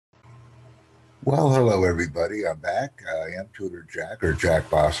Well, hello everybody. I'm back. I am Tutor Jack or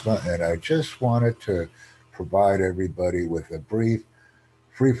Jack Bosma, and I just wanted to provide everybody with a brief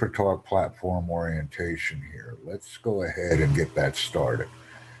free for talk platform orientation here. Let's go ahead and get that started.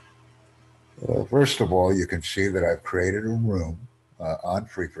 First of all, you can see that I've created a room on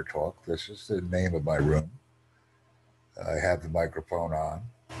Free for Talk. This is the name of my room. I have the microphone on.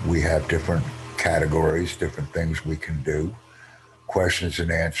 We have different categories, different things we can do, questions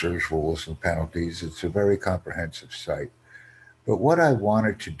and answers, rules and penalties. It's a very comprehensive site. But what I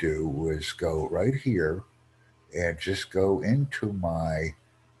wanted to do was go right here and just go into my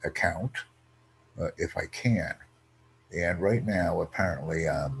account if I can. And right now, apparently,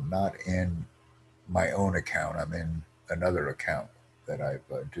 I'm not in my own account. I'm in another account that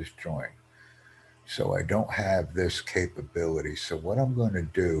I've just joined. So I don't have this capability. So what I'm going to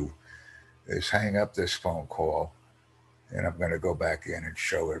do is hang up this phone call and I'm going to go back in and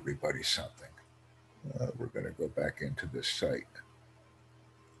show everybody something. We're going to go back into this site.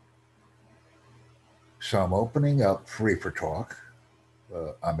 So I'm opening up Free for Talk.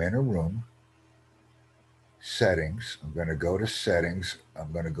 I'm in a room, settings. I'm going to go to settings.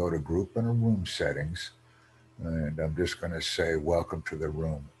 I'm going to go to group and a room settings. And I'm just going to say, welcome to the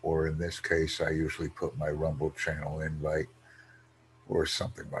room. Or in this case, I usually put my Rumble channel invite or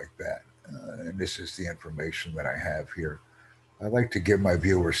something like that. And this is the information that I have here. I like to give my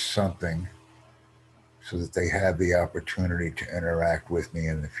viewers something so that they have the opportunity to interact with me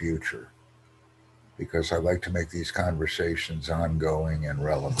in the future because I like to make these conversations ongoing and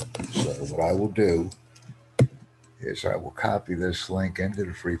relevant. So, what I will do is I will copy this link into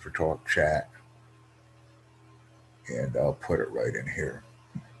the Free for Talk chat and I'll put it right in here.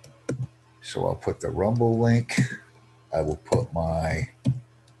 So I'll put the Rumble link, I will put my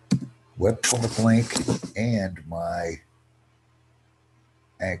Web Talk link, and my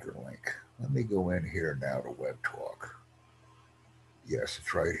Anchor link. Let me go in here now to Web Talk. Yes,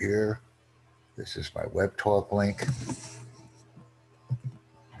 it's right here. This is my Web Talk link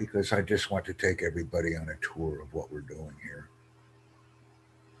because I just want to take everybody on a tour of what we're doing here.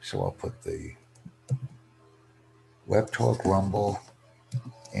 So I'll put the Web Talk Rumble,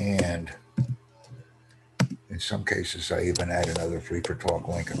 and in some cases, I even add another Free for Talk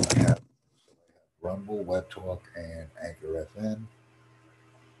link if I have. Rumble, Web Talk, and Anchor FM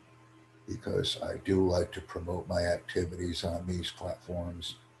because I do like to promote my activities on these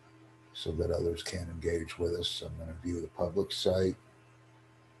platforms so that others can engage with us. I'm going to view the public site.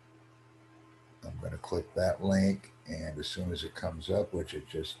 I'm going to click that link, and as soon as it comes up, which it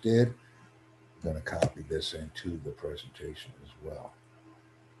just did, I'm going to copy this into the presentation as well.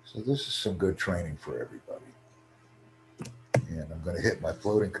 So this is some good training for everybody. And I'm going to hit my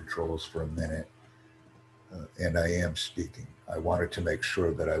floating controls for a minute, and I am speaking. I wanted to make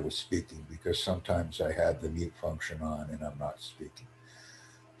sure that I was speaking because sometimes I have the mute function on and I'm not speaking.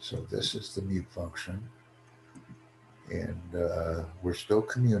 So this is the mute function, and we're still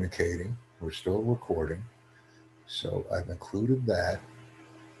communicating. We're still recording. So I've included that.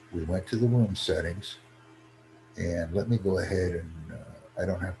 We went to the room settings, and let me go ahead and I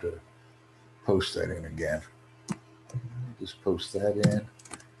don't have to post that in again. Just post that in.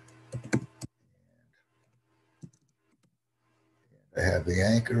 I have the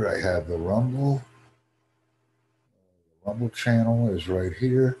Anchor. I have the Rumble. The Rumble channel is right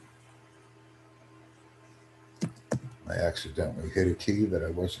here. I accidentally hit a key that I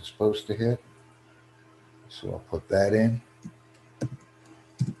wasn't supposed to hit. So I'll put that in.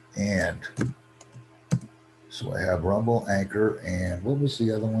 And so I have Rumble, Anchor, and what was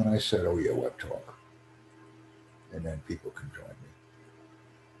the other one I said? Oh, yeah, Web Talk. And then people can join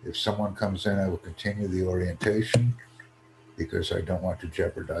me. If someone comes in, I will continue the orientation because I don't want to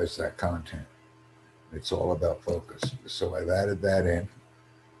jeopardize that content. It's all about focus. So I've added that in.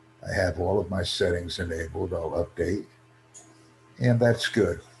 I have all of my settings enabled. I'll update. And that's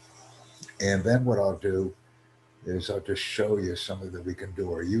good. And then what I'll do is I'll just show you something that we can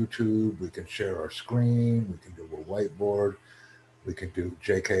do our YouTube, we can share our screen, we can do a whiteboard, we can do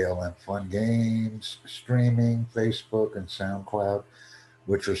JKLM fun games, streaming, Facebook and SoundCloud,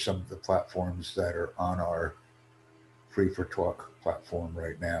 which are some of the platforms that are on our Free for Talk platform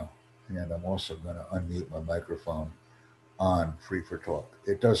right now. And I'm also going to unmute my microphone on Free for Talk.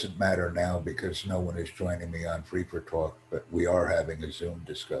 It doesn't matter now because no one is joining me on Free for Talk, but we are having a Zoom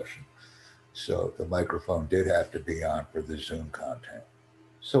discussion. So the microphone did have to be on for the Zoom content.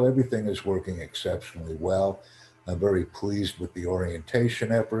 So everything is working exceptionally well. I'm very pleased with the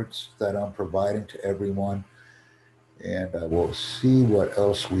orientation efforts that I'm providing to everyone. And we'll see what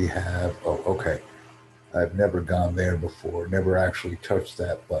else we have. Oh, okay. I've never gone there before, never actually touched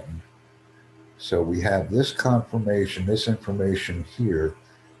that button. So we have this confirmation, this information here.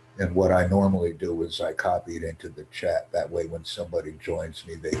 And what I normally do is I copy it into the chat. That way, when somebody joins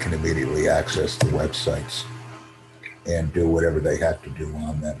me, they can immediately access the websites and do whatever they have to do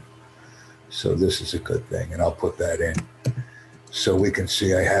on them. So this is a good thing. And I'll put that in. So we can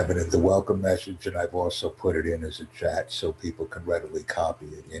see I have it in the welcome message, and I've also put it in as a chat so people can readily copy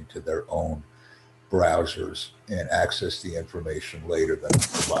it into their own browsers and access the information later that I'm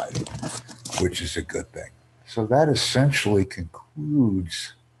providing, which is a good thing. So that essentially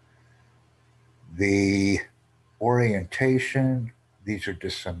concludes the orientation. These are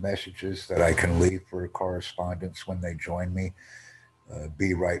just some messages that I can leave for correspondence when they join me.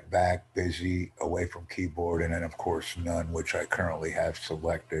 Be right back, busy, away from keyboard, and then of course none, which I currently have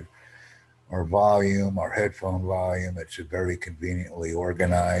selected. Our volume, our headphone volume, it's a very conveniently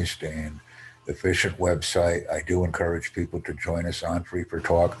organized and efficient website. I do encourage people to join us on Free for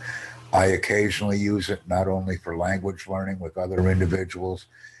Talk. I occasionally use it not only for language learning with other individuals,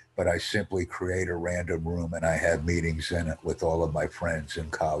 but I simply create a random room and I have meetings in it with all of my friends and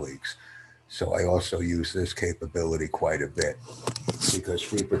colleagues. So I also use this capability quite a bit because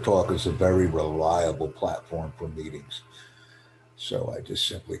Free for Talk is a very reliable platform for meetings. So I just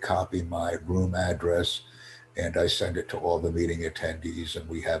simply copy my room address and I send it to all the meeting attendees, and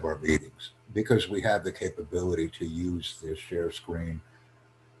we have our meetings. Because we have the capability to use the share screen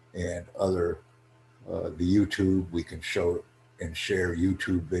and other, the YouTube, we can show and share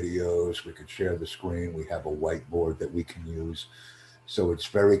YouTube videos. We can share the screen. We have a whiteboard that we can use. So it's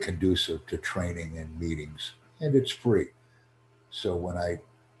very conducive to training and meetings, and it's free. So when I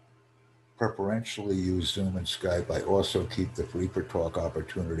preferentially use Zoom and Skype, I also keep the Free for Talk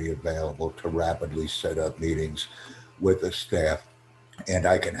opportunity available to rapidly set up meetings with the staff, and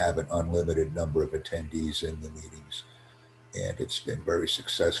I can have an unlimited number of attendees in the meetings. And it's been very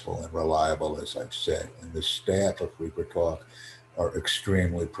successful and reliable, as I've said. And the staff of Free for Talk are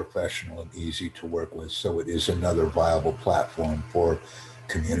extremely professional and easy to work with. So it is another viable platform for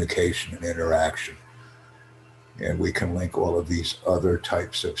communication and interaction. And we can link all of these other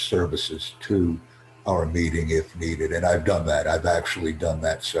types of services to our meeting if needed. And I've done that. I've actually done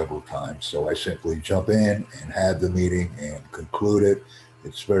that several times. So I simply jump in and have the meeting and conclude it.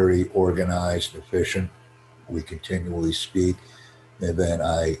 It's very organized, efficient. We continually speak. And then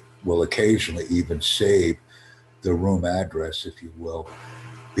I will occasionally even save the room address, if you will,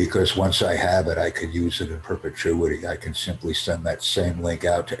 because once I have it, I could use it in perpetuity. I can simply send that same link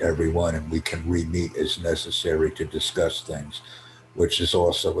out to everyone and we can re-meet as necessary to discuss things, which is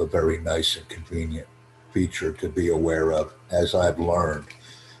also a very nice and convenient feature to be aware of. As I've learned,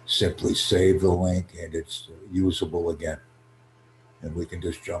 simply save the link and it's usable again. And we can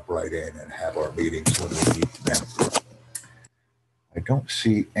just jump right in and have our meetings when we need them. I don't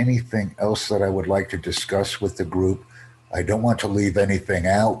see anything else that I would like to discuss with the group. I don't want to leave anything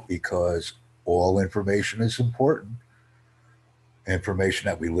out because all information is important. Information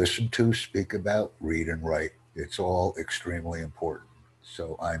that we listen to, speak about, read, and write. It's all extremely important.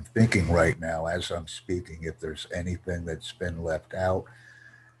 So I'm thinking right now as I'm speaking if there's anything that's been left out.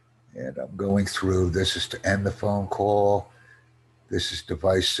 And I'm going through, this is to end the phone call. This is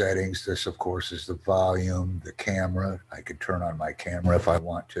device settings. This, of course, is the volume, the camera. I can turn on my camera if I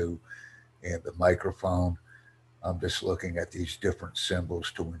want to, and the microphone. I'm just looking at these different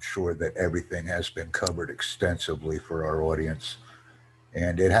symbols to ensure that everything has been covered extensively for our audience.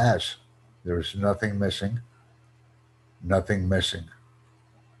 And it has. There's nothing missing. Nothing missing.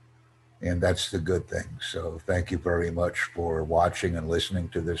 And that's the good thing. So thank you very much for watching and listening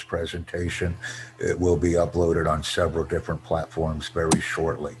to this presentation. It will be uploaded on several different platforms very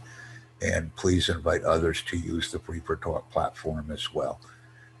shortly. And please invite others to use the Free for Talk platform as well.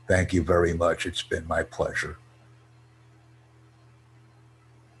 Thank you very much. It's been my pleasure.